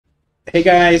Hey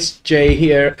guys, Jay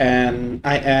here, and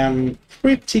I am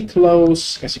pretty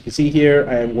close. As you can see here,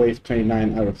 I am wave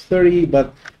 29 out of 30,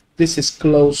 but this is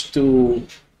close to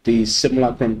the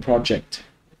Simulacrum project.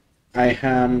 I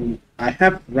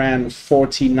have ran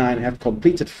 49, have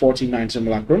completed 49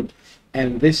 Simulacrum,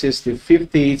 and this is the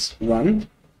 50th run.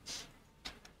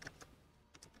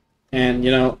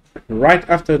 And right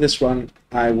after this run,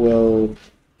 I will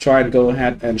try to go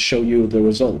ahead and show you the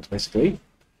result, basically.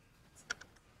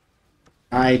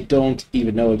 I don't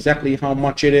even know exactly how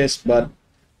much it is, but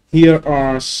here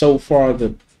are so far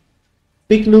the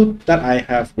big loot that I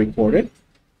have recorded.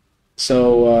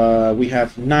 So we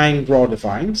have 9 raw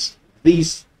divines.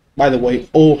 These, by the way,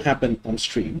 all happened on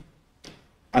stream.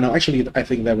 I know, actually, I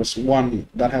think there was one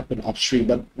that happened off stream,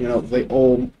 but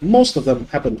most of them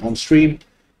happened on stream.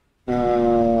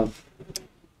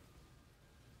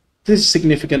 This is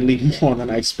significantly more than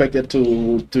I expected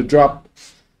to drop.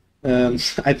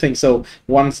 I think so.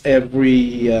 Once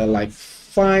every like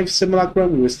 5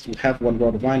 Simulacrum, we will have 1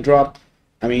 raw divine drop.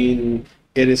 I mean,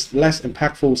 it is less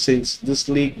impactful since this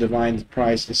league divine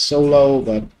price is so low,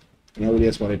 but it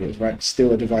is what it is, right?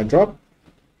 Still a divine drop.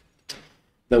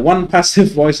 The 1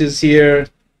 passive voices here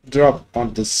drop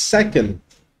on the 2nd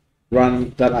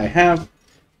run that I have.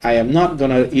 I am not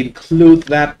gonna include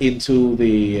that into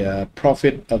the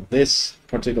profit of this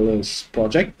particular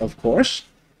project, of course.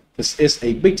 This is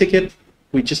a big ticket.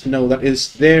 We just know that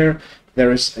it's there.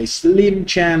 There is a slim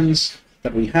chance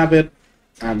that we have it.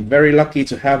 I'm very lucky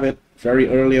to have it very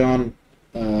early on.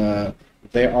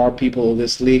 There are people in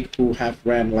this league who have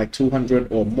ran like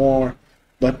 200 or more,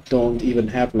 but don't even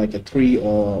have like a 3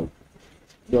 or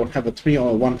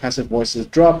 1 passive voices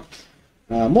drop.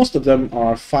 Most of them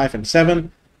are 5 and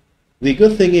 7. The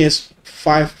good thing is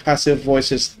 5 passive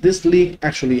voices. This league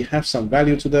actually have some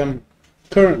value to them.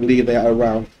 Currently, they are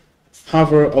around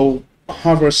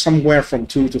hover somewhere from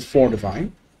 2 to 4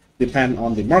 divine, depend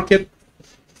on the market.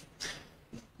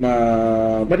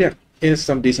 But yeah, it's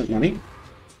some decent money.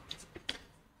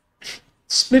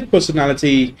 Split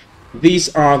personality,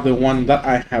 these are the one that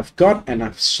I have got and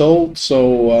I've sold.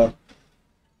 So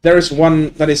there is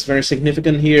one that is very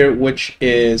significant here, which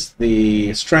is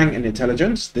the strength and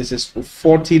intelligence. This is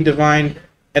 14 divine.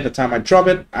 At the time I dropped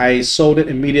it, I sold it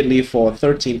immediately for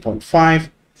 13.5.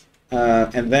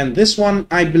 And then this one,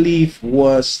 I believe,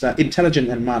 was intelligent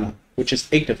and mana, which is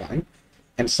 8 divine.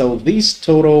 And so these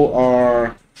total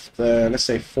are, let's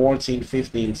say, 14,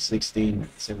 15, 16,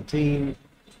 17,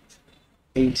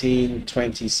 18,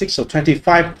 26. So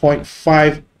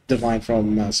 25.5 divine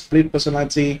from split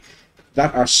personality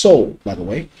that are sold, by the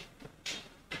way.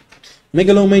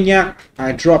 Megalomaniac,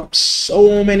 I dropped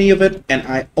so many of it, and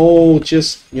I all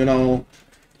just,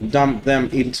 dump them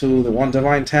into the 1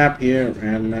 divine tab here,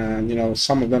 and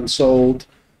some of them sold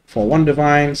for 1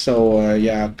 divine. So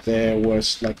yeah, there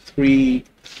was like 3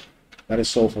 that is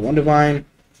sold for 1 divine.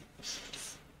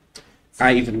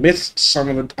 I even missed some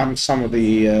of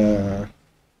the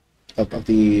of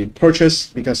the purchase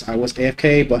because I was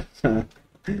AFK, but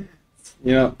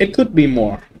it could be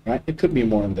more, right? It could be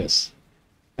more in this.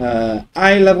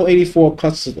 I level 84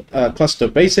 cluster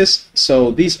bases. So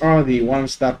these are the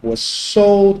ones that were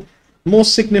sold.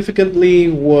 Most significantly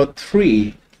were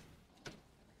 3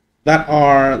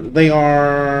 they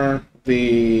are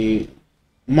the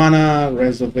mana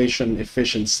reservation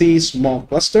efficiency small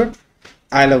cluster.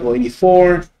 I level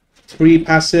 84, 3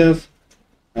 passive.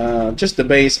 Just the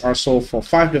base are sold for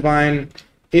 5 divine.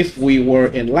 If we were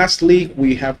in last league,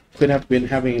 we could have been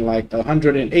having like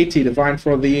 180 divine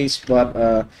for these,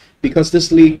 but because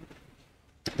this league,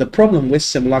 the problem with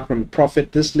Simulacrum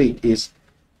profit this league is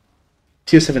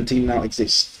tier 17 now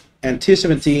exists, and tier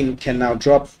 17 can now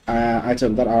drop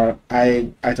items that are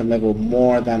item level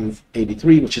more than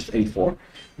 83, which is 84.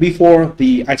 Before,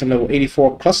 the item level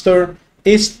 84 cluster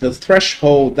is the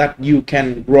threshold that you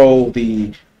can grow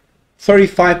the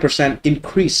 35%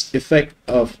 increased effect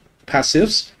of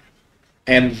passives,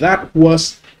 and that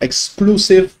was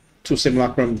exclusive to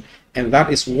Simulacrum, and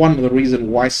that is one of the reasons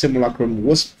why Simulacrum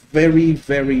was very,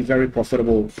 very, very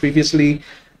profitable previously.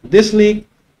 This league,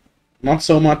 not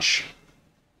so much.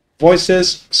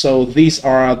 Voices, so these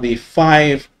are the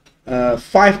 5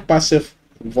 passive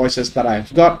voices that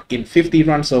I've got in 50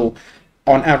 runs, so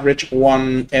on average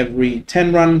 1 every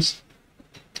 10 runs.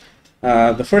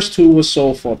 The first 2 was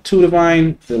sold for 2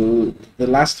 divine. The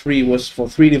last 3 was for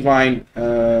 3 divine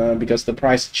because the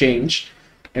price changed,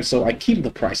 and so I keep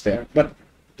the price there. But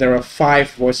there are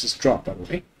 5 voices dropped, by the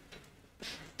way.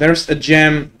 There's a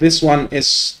gem. This one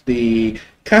is the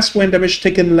cast when damage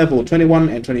taken level 21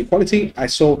 and 20 quality. I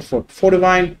sold for 4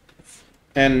 divine,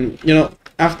 and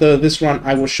after this run,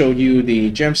 I will show you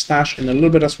the gem stash in a little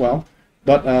bit as well.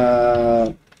 But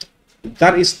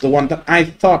that is the one that I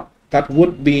thought that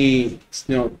would be,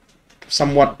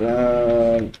 somewhat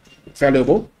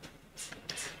valuable.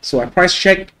 So I price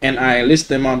check and I list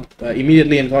them up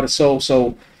immediately and got it sold.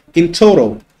 So in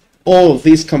total, all of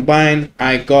these combined,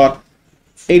 I got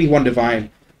 81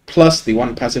 divine plus the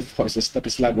one passive voices that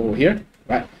is left over here,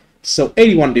 right? So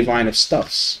 81 divine of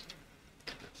stuffs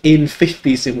in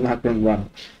 50 Simulacrum run.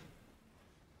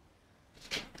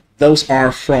 Those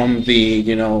are from the,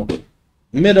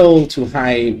 middle to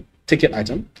high ticket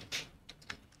item.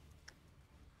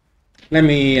 Let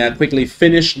me quickly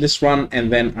finish this run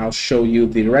and then I'll show you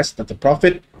the rest of the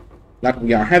profit that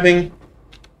we are having.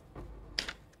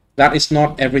 That is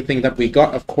not everything that we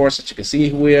got, of course. As you can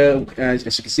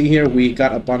see here, we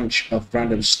got a bunch of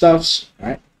random stuffs,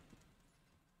 right?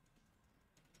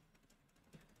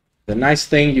 The nice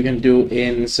thing you can do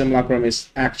in Simulacrum is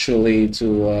actually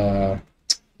to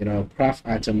craft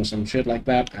item or some shit like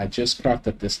that. I just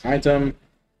crafted this item.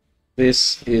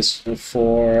 This is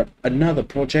for another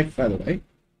project, by the way.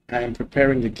 I am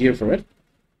preparing the gear for it,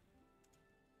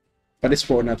 but it's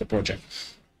for another project.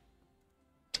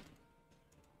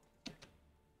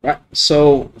 Right,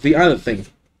 so the other thing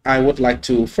I would like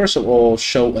to first of all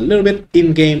show a little bit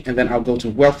in-game, and then I'll go to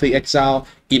Wealthy Exile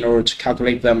in order to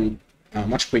calculate them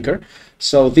much quicker.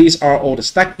 So these are all the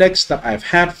stack decks that I've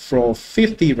had for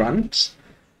 50 runs.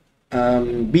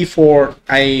 Before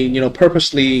I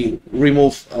purposely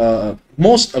remove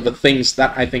most of the things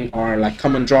that I think are like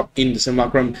common drop in the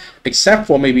Simulacrum, except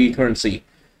for maybe currency.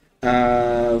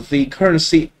 The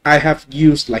currency, I have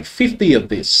used like 50 of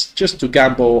this just to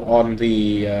gamble on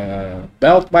the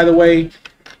belt, by the way.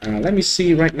 Let me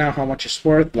see right now how much it's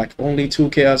worth. Like only 2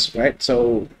 chaos, right?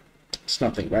 So it's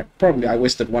nothing, right? Probably I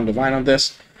wasted 1 divine on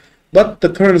this, but the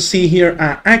currency here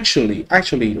are actually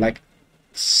like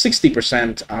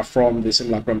 60% are from the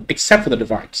Simulacrum, except for the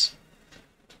divines.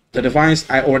 The divines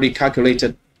I already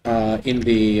calculated in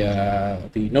the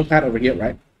notepad over here,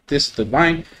 right? This is the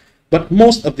divine, but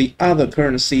most of the other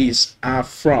currencies are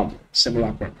from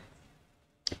Simulacrum.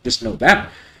 Just know that.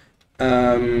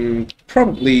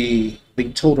 Probably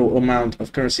the total amount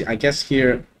of currency, I guess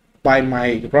here, by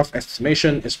my rough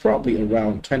estimation, is probably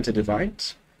around 20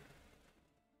 divines.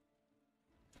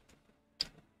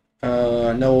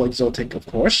 No exotic, of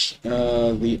course.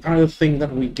 The other thing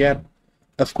that we get,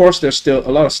 of course, there's still a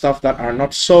lot of stuff that are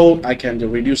not sold. I can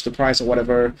reduce the price or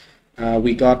whatever.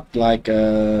 We got like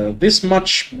this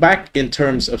much back in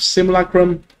terms of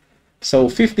Simulacrum. So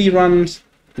 50 runs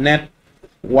net,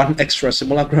 1 extra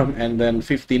Simulacrum, and then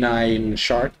 59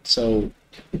 shard. So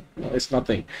it's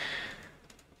nothing.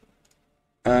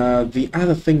 The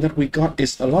other thing that we got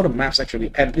is a lot of maps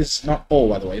actually, and this is not all,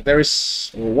 by the way. There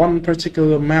is one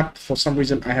particular map, for some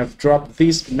reason I have dropped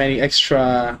these many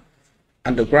extra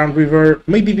underground river,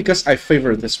 maybe because I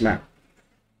favor this map.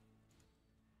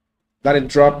 That it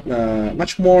dropped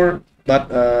much more, but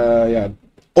yeah,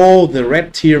 all the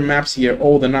red tier maps here,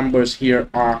 all the numbers here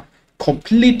are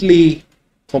completely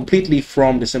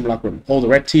from the Simulacrum. All the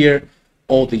red tier,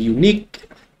 all the unique,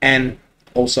 and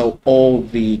also all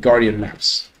the Guardian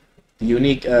maps. The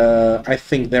unique, I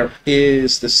think there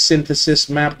is the synthesis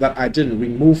map that I didn't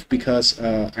remove because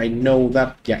I know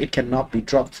that, yeah, it cannot be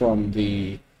dropped from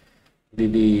the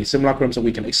Simulacrum, so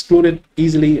we can exclude it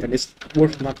easily, and it's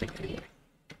worth nothing anyway.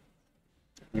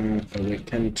 We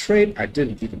can trade. I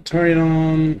didn't even turn it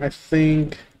on, I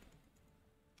think.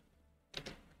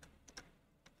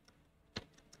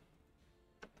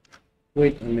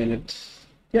 Wait a minute.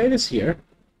 Yeah, it is here.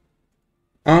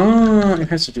 Ah, it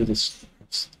has to do this.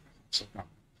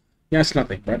 Yeah, it's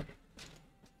nothing, right?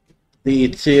 The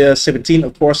tier 17,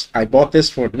 of course, I bought this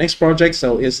for the next project,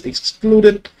 so it's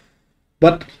excluded.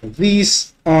 But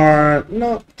these are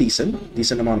not decent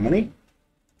amount of money.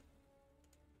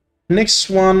 Next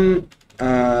one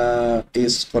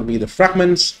is going to be the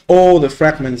fragments. All the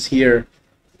fragments here.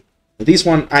 This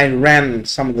one, I ran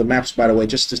some of the maps, by the way,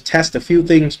 just to test a few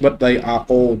things, but they are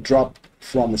all dropped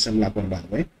from the Simulacrum, by the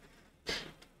way.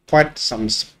 Quite some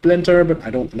splinter, but I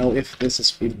don't know if this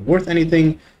is even worth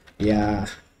anything. Yeah,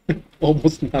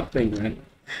 almost nothing, man.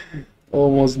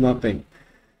 Almost nothing.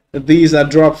 These are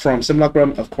dropped from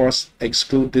Simulacrum, of course,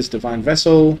 exclude this Divine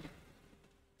Vessel.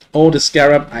 All the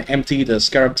Scarab, I empty the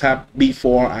Scarab tab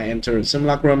before I enter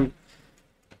Simulacrum.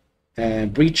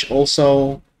 And Breach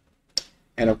also.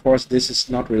 And of course, this is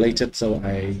not related, so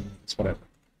it's whatever.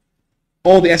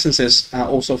 All the essences are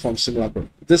also from Simulacrum.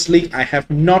 This league, I have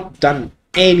not done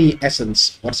any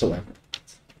essence whatsoever.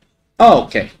 Oh,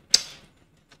 okay.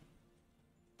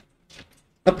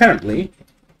 Apparently,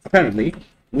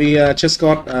 we just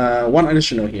got one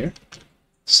additional here.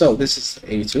 So this is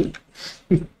 82.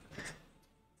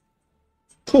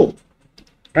 Cool,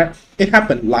 right? It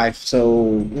happened live,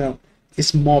 so you know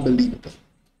it's more believable.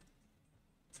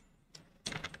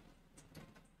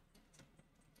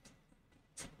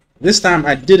 This time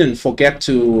I didn't forget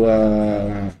to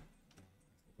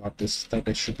about this stuff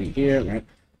that should be here, right?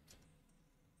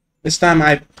 This time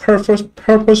I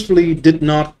purposefully did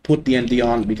not put the ND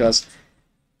on because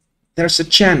there's a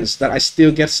chance that I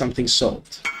still get something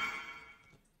sold.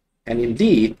 And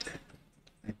indeed,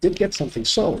 I did get something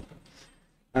sold.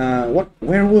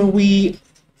 Where were we?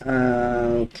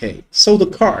 Okay, so the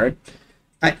card,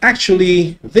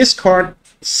 this card,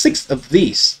 6 of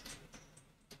these.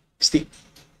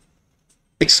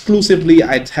 Exclusively,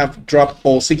 I'd have dropped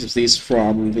all 6 of these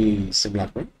from the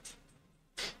Simulacrum.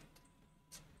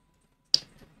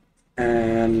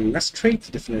 And let's trade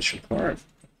the definition card.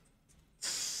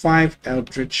 5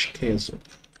 Eldritch Chaos.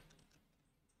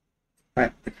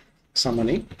 Right,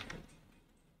 summoning.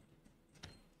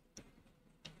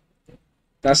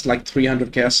 That's like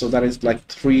 300 chaos, so that is like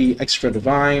 3 extra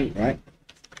divine, right?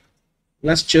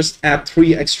 Let's just add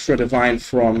 3 extra divine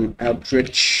from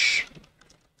Eldritch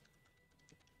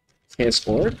Chaos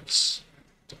Orbs.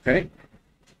 Okay.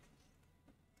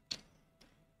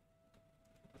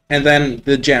 And then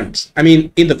the gems. I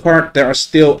mean, in the card there are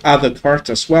still other cards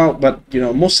as well, but you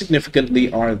know, most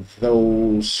significantly are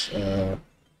those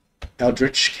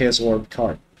Eldritch Chaos Orb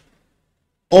card.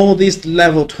 All these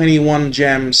level 21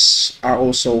 gems are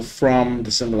also from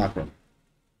the Simulacrum.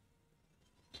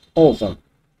 All of them.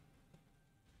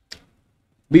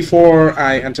 Before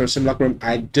I enter Simulacrum,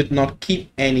 I did not keep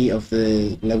any of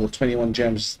the level 21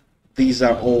 gems. These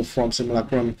are all from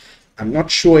Simulacrum. I'm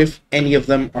not sure if any of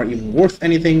them are even worth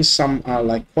anything. Some are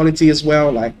like quality as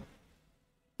well,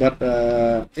 but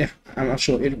yeah, I'm not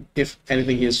sure if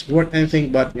anything is worth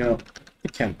anything, but you know,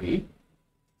 it can be.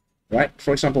 Right,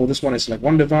 for example, this one is like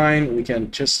 1 divine. We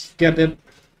can just get it.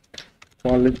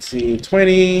 Quality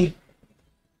 20.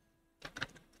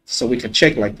 So we can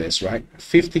check like this, right?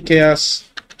 50 chaos,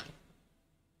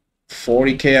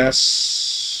 40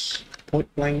 chaos,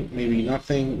 point blank, maybe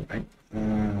nothing, right?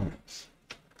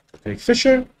 Okay,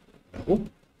 Fisher, no.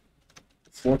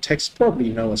 Vortex,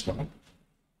 probably no as well.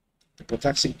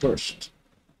 Hypotaxic Burst,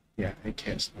 yeah, it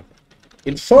cares nothing.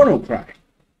 Inferno Cry,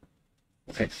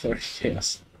 okay, 30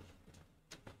 chaos.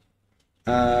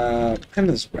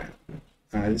 Penance Brand.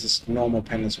 This is normal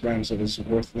Penance Brand, so this is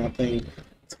worth nothing.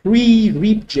 3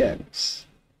 Reap Gems.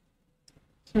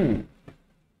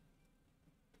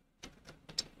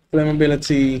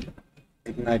 Flammability,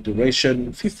 Ignite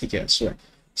Duration, 50 gas, right?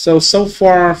 So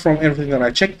far from everything that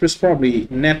I checked, there's probably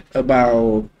net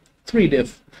about 3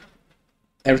 div.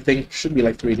 Everything should be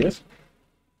like 3 div.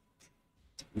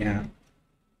 Yeah.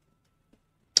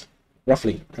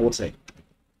 Roughly, I would say.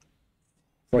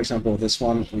 For example, this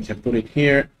one, we can put it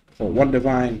here for 1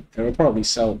 divine. It will probably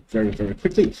sell very, very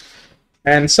quickly.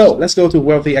 And so, let's go to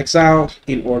Wealthy Exile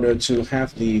in order to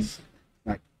have the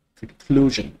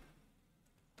conclusion.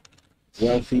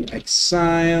 Wealthy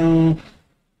Exile.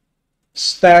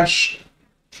 Stash.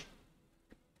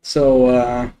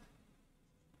 So,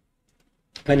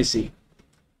 let me see.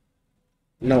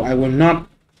 No, I will not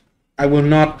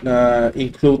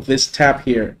include this tab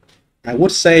here. I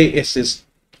would say it is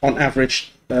on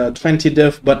average 20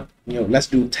 div, but you know, let's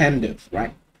do 10 div,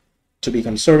 right? To be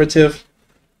conservative.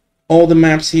 All the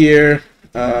maps here,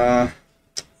 I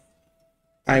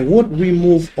would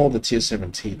remove all the tier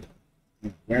 17.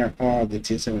 Where are the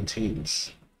tier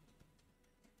 17s?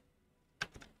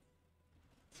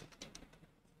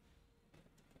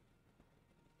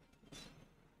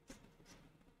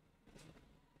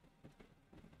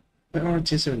 Where are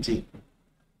tier 17?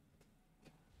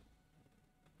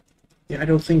 Yeah, I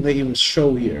don't think they even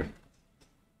show here.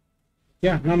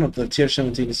 Yeah, none of the tier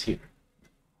 17 is here.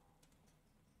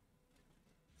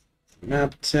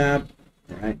 Map tab,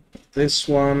 right? This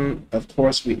one, of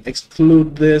course, we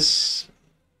exclude this.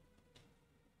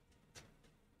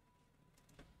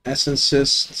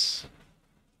 Essences.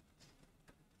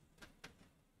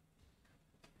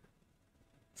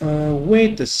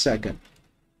 Wait a second.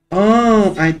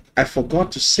 Oh, I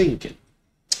forgot to sync it.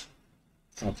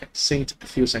 Okay, synced a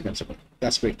few seconds ago.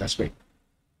 That's great, that's great.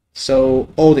 So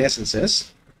all the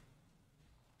essences,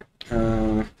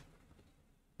 all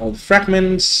the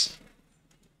fragments,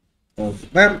 all the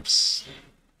maps.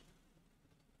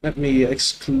 Let me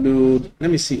exclude, let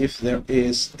me see if there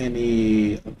is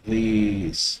any of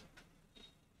these.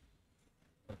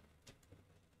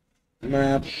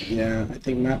 Map, yeah, I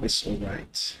think map is all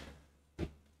right.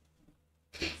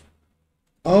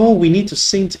 Oh, we need to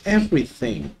sync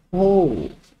everything. Oh,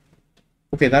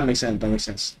 okay, that makes sense. That makes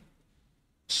sense.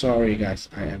 Sorry, guys,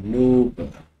 I am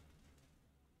noob.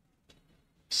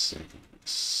 Sync.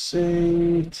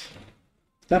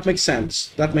 That makes sense.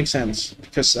 That makes sense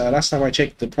because last time I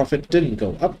checked, the profit didn't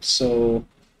go up, so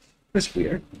that's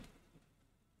weird.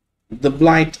 The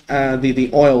blight, the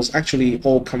oils actually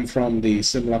all come from the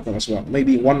Simulacrum as well.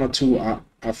 Maybe one or two are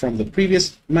from the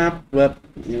previous map, but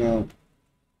you know,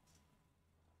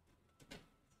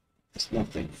 it's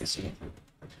nothing. It's nothing.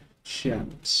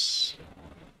 Champs.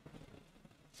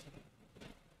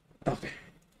 Okay.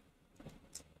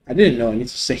 I didn't know I need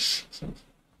to say.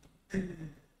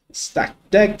 Stack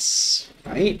decks,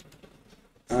 right?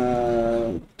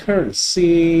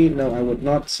 Currency. No, I would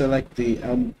not select the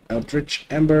Eldritch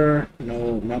Ember.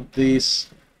 No, not this.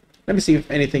 Let me see if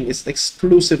anything is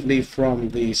exclusively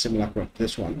from the Simulacrum.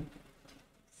 This one.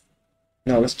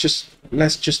 No, let's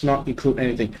just not include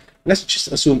anything. Let's just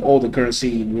assume all the currency,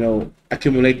 you know,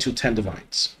 accumulate to 10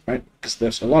 divines, right? Because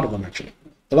there's a lot of them actually.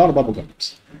 A lot of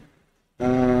bubblegums.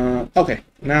 Okay,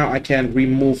 now I can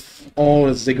remove all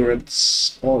the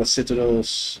ziggurats, all the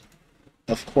citadels.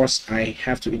 Of course, I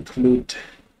have to include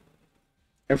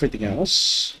everything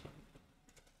else,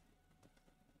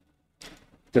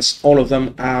 because all of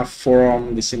them are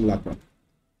from the Simulacrum.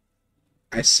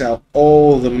 I sell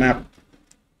all the map.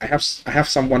 I have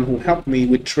someone who helped me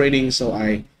with trading, so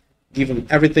I give him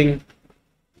everything.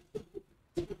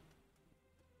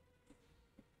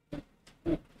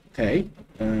 Okay,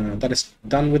 that is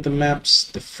done with the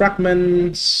maps. The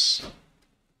fragments.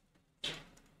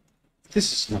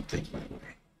 This is nothing, by the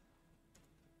way.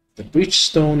 The breach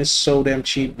stone is so damn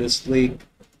cheap this league.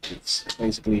 It's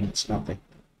basically it's nothing.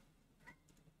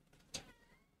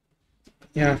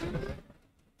 Yeah,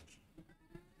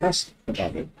 that's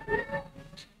about it.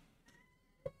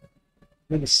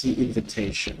 Let me see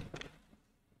invitation.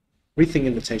 Rethink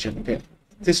invitation. Okay,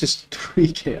 this is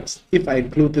 3 chaos. If I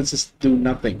include this, is do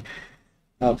nothing.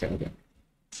 Okay, okay.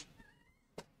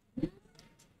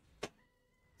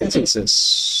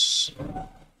 Instances.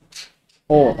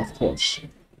 All, of course.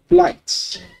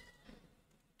 Blight.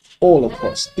 All, of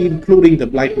course, including the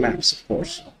blight maps, of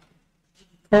course.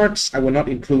 Cards. I will not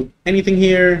include anything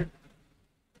here.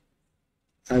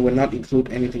 I will not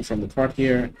include anything from the card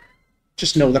here.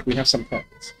 Just know that we have some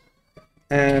cards.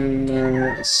 And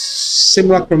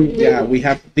Simulacrum, yeah, we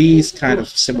have these kind of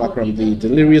Simulacrum, the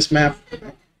Delirious map,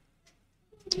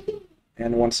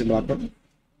 and one Simulacrum,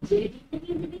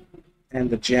 and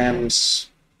the gems,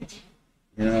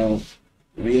 you know,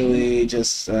 really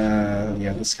just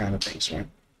yeah, this kind of things, right?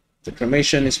 The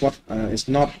cremation is what is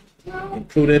not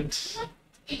included.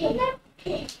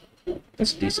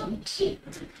 That's decent.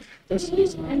 That's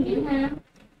decent.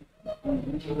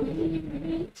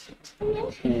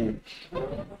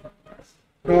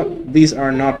 Well, these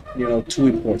are not, you know, too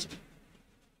important.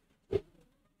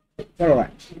 All right.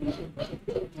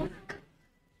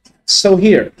 So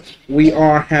here we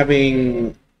are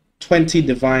having 20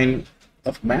 divine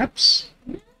of maps,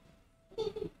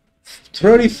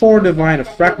 34 divine of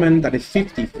fragment, that is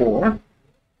 54.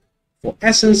 For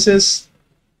essences,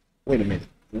 wait a minute.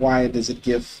 Why does it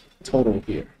give total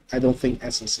here? I don't think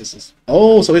essences is...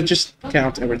 Oh, so it just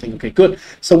counts everything. Okay, good.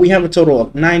 So we have a total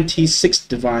of 96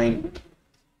 divine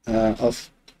of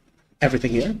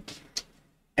everything here.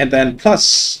 And then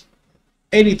plus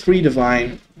 83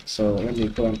 divine. So let me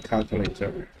put on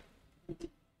calculator.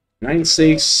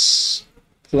 96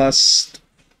 plus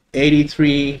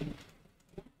 83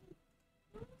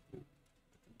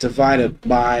 divided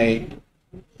by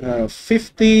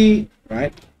 50,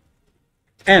 right?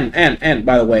 And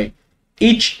by the way,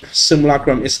 each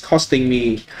Simulacrum is costing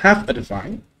me half a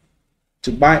divine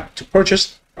to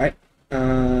purchase, right?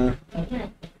 I'm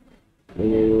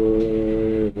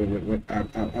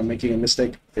making a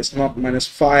mistake. It's not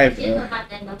 -5.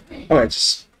 Okay,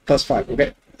 just +5.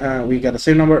 Okay, we got the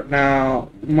same number now.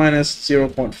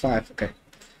 -0.5. Okay,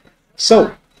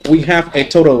 so we have a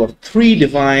total of 3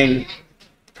 divine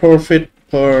profit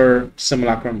per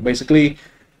Simulacrum, basically.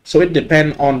 So it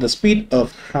depends on the speed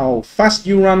of how fast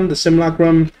you run the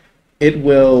Simulacrum. It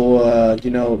will, you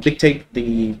know, dictate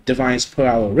the divines per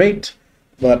hour rate.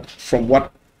 But from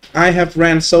what I have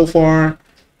ran so far,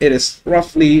 it is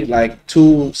roughly like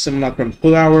 2 Simulacrum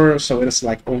per hour. So it is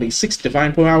like only 6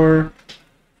 divine per hour.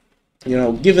 You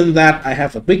know, given that I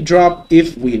have a big drop,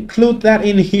 if we include that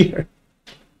in here,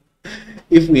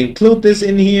 if we include this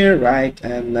in here, right,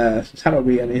 and that will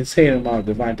be an insane amount of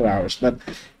divine per hours. But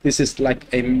this is like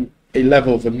a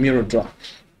level of a mirror drop.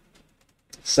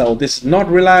 So this is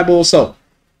not reliable. So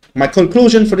my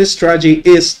conclusion for this strategy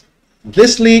is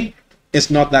this league is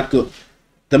not that good.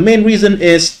 The main reason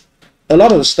is a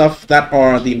lot of the stuff that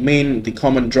are the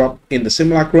common drop in the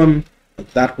Simulacrum,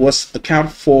 that was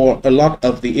account for a lot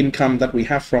of the income that we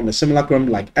have from the Simulacrum,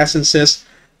 like essences,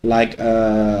 like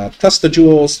cluster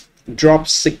jewels, drop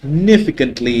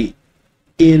significantly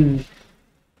in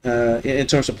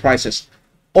terms of prices.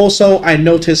 Also, I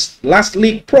noticed last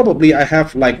league probably I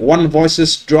have like 1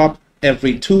 voices drop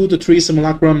every 2 to 3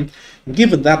 Simulacrum,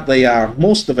 given that they are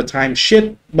most of the time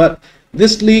shit. But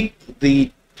this league,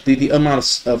 the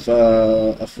amount of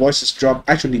voices drop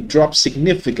actually dropped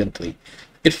significantly.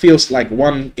 It feels like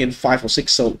 1 in 5 or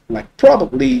 6, so like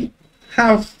probably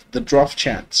half the drop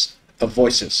chance of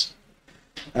voices.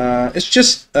 It's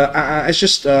just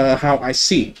how I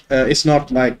see. It's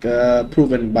not like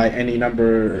proven by any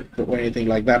number or anything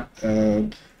like that.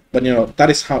 But you know, that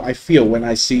is how I feel when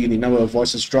I see the number of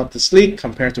voices drop this league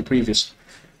compared to previous.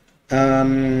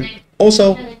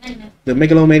 Also, the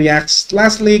Megalomaniacs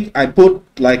last league I put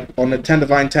like on the 10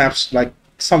 divine tabs, like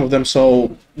some of them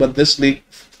sold, but this league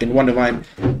in 1 divine,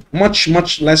 much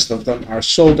less of them are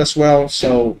sold as well.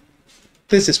 So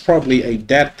this is probably a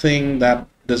dead thing that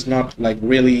does not like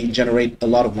really generate a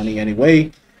lot of money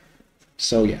anyway.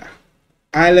 So yeah,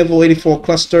 eye level 84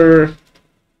 cluster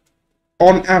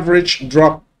on average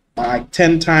dropped by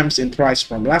 10 times in price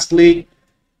from last league.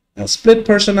 Now, split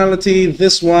personality,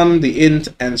 this one, the int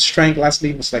and strength last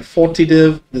league was like 40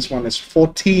 div, this one is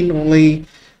 14 only.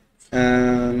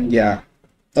 And yeah,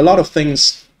 a lot of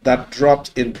things that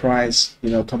dropped in price, you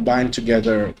know, combined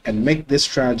together and make this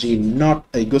strategy not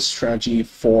a good strategy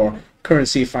for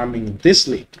currency farming in this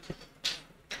league.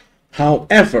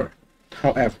 However,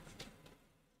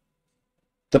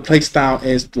 the playstyle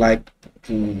is like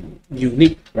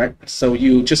unique, right? So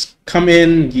you just come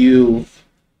in, you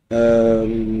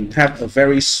have a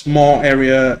very small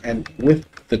area, and with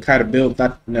the kind of build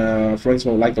that, for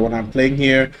example, like the one I'm playing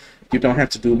here, you don't have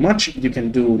to do much. You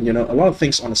can do, you know, a lot of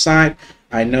things on the side.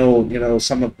 I know, you know,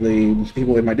 some of the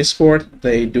people in my Discord,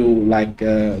 they do like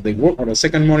they work on a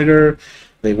second monitor.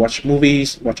 They watch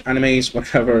movies, watch animes,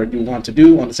 whatever you want to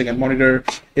do on the second monitor.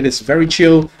 It is very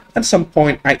chill. At some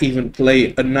point, I even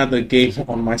play another game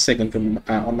on my second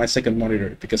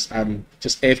monitor because I'm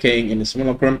just AFKing in the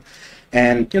Simulacrum.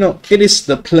 And you know, it is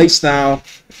the playstyle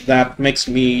that makes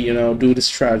me, you know, do this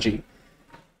strategy,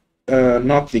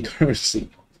 not the currency.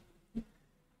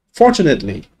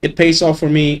 Fortunately, it pays off for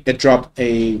me. It dropped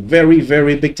a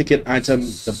very big ticket item,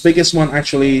 the biggest one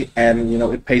actually, and you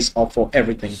know, it pays off for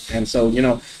everything. And so, you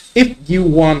know, if you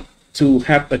want to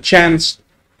have a chance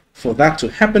for that to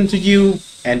happen to you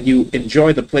and you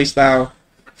enjoy the playstyle,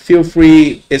 feel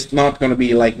free. It's not going to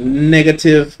be like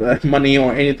negative money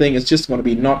or anything. It's just going to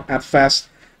be not as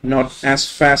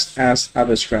fast as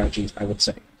other strategies, I would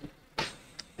say.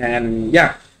 And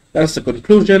yeah, that's the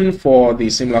conclusion for the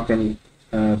Simulacrum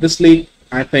this league.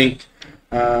 I think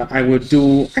I would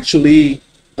do actually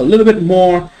a little bit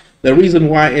more. The reason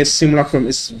why is Simulacrum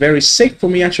is very safe for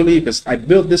me actually, because I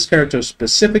built this character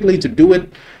specifically to do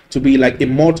it, to be like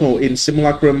immortal in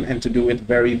Simulacrum and to do it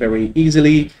very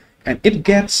easily, and it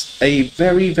gets a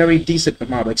very decent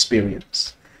amount of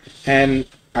experience. And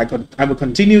I will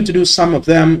continue to do some of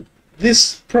them.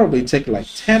 This probably take like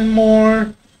 10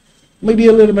 more, maybe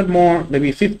a little bit more,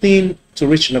 maybe 15 to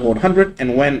reach level 100.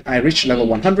 And when I reach level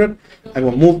 100, I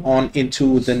will move on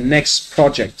into the next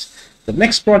project. The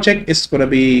next project is going to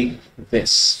be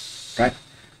this, right?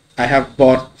 I have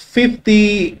bought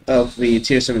 50 of the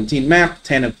tier 17 map,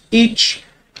 10 of each,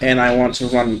 and I want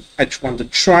to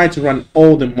try to run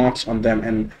all the mobs on them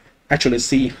and actually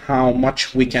see how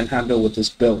much we can handle with this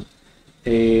build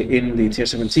in the tier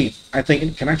 17. I think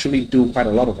it can actually do quite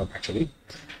a lot of them actually.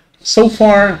 So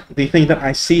far, the thing that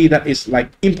I see that is like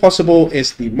impossible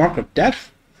is the Mark of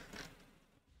Death.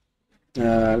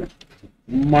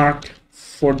 Mark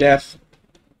for Death.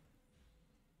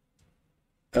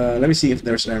 Let me see if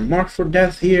there's a Mark for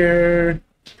Death here.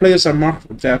 Players are marked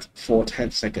for death for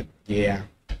 10 seconds. Yeah.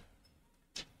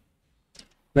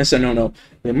 Let's say no.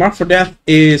 The Mark for Death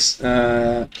is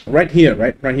right here,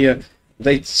 right here.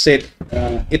 They said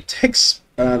it takes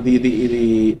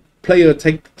the player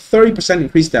take 30%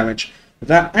 increased damage.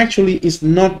 That actually is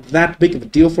not that big of a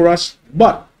deal for us,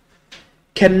 but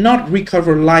cannot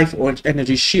recover life or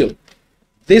energy shield.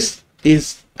 This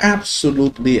is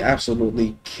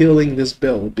absolutely killing this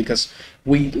build because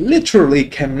we literally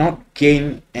cannot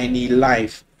gain any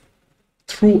life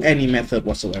through any method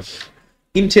whatsoever.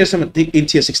 In tier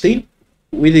 16,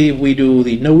 we do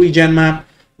the no regen map,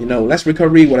 you know, less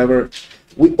recovery, whatever.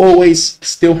 We always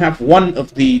still have one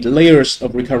of the layers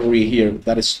of recovery here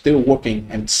that is still working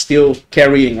and still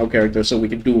carrying our character, so we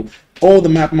can do all the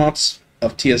map mods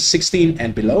of tier 16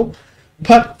 and below.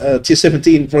 But tier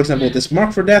 17, for example, this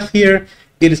mark for death here,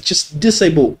 it is just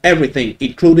disable everything,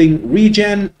 including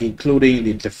regen, including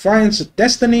the Defiance of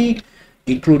Destiny,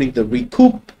 including the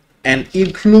recoup, and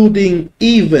including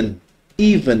even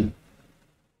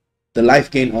the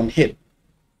life gain on hit.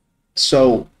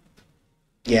 So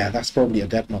yeah, that's probably a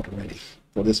death note already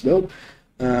for this build.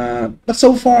 But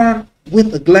so far,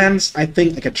 with a glance, I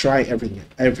think I can try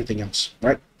everything else,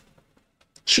 right?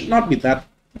 Should not be that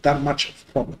much of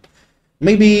a problem.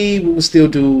 Maybe we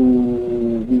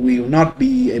will not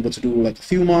be able to do like a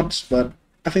few mods, but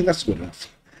I think that's good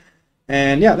enough.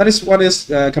 And yeah, that is what is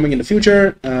coming in the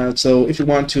future. So if you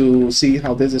want to see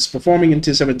how this is performing in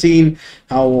tier 17,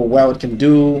 how well it can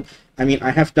do, I mean,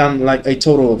 I have done like a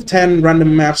total of 10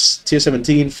 random maps tier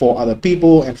 17 for other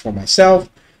people and for myself,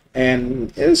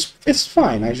 and it's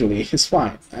fine, actually. It's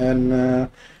fine. And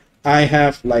I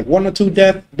have like 1 or 2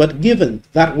 deaths, but given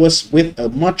that was with a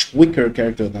much weaker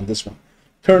character than this one.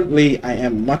 Currently, I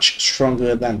am much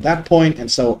stronger than that point,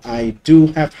 and so I do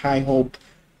have high hope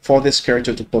for this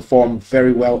character to perform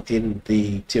very well in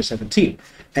the tier 17.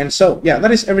 And so, yeah,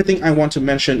 that is everything I want to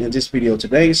mention in this video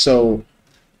today. So,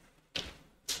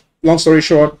 long story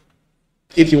short,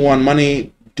 if you want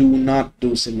money, do not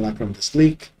do Simulacrum this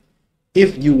league.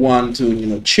 If you want to, you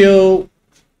know, chill,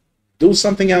 do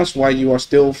something else while you are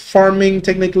still farming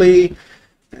technically,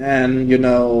 and, you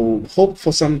know, hope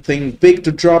for something big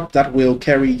to drop that will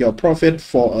carry your profit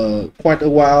for quite a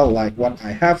while, like what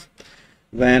I have,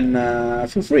 then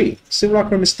feel free.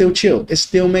 Simulacrum is still chill. It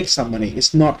still makes some money.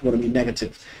 It's not going to be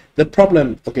negative. The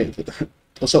problem, okay,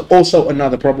 also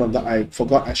another problem that I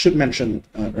forgot I should mention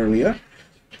earlier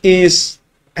is,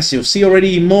 as you see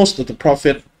already, most of the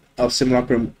profit of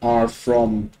Simulacrum are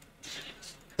from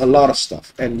a lot of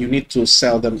stuff, and you need to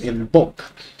sell them in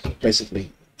bulk,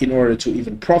 basically, in order to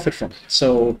even profit from it.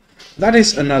 So that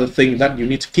is another thing that you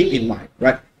need to keep in mind,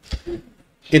 right?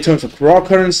 In terms of raw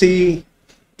currency,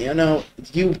 you know,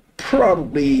 you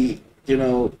probably, you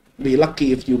know, be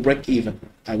lucky if you break even,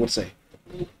 I would say.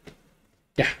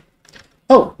 Yeah.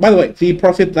 Oh, by the way, the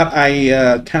profit that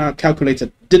I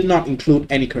calculated did not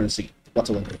include any currency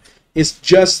whatsoever. It's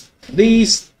just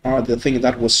these are the thing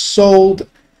that was sold,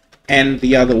 and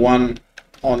the other one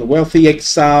on the Wealthy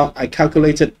Exile, I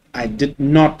calculated I did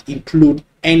not include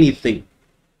anything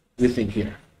within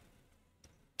here.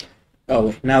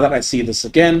 Oh, now that I see this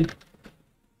again,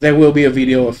 there will be a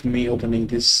video of me opening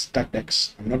these stack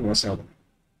decks. I'm not going to sell them.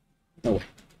 No way.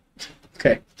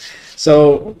 Okay.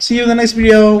 So, see you in the next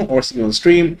video, or see you on the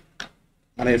stream.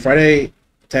 Monday to Friday,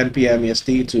 10 p.m.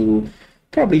 EST to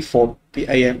probably 4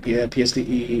 a.m. PST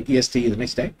EST the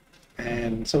next day.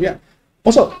 And so, yeah.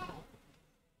 Also,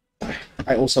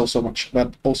 I also so much,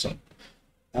 but also,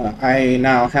 I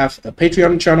now have a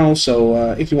Patreon channel,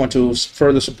 so if you want to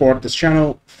further support this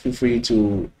channel, feel free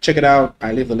to check it out.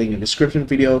 I leave the link in the description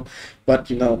video. But,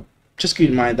 you know, just keep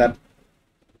in mind that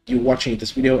you watching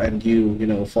this video and you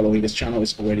know, following this channel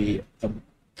is already a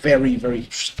very, very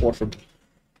support for me.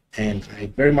 And I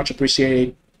very much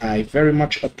appreciate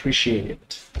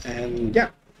it. And yeah,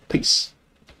 peace.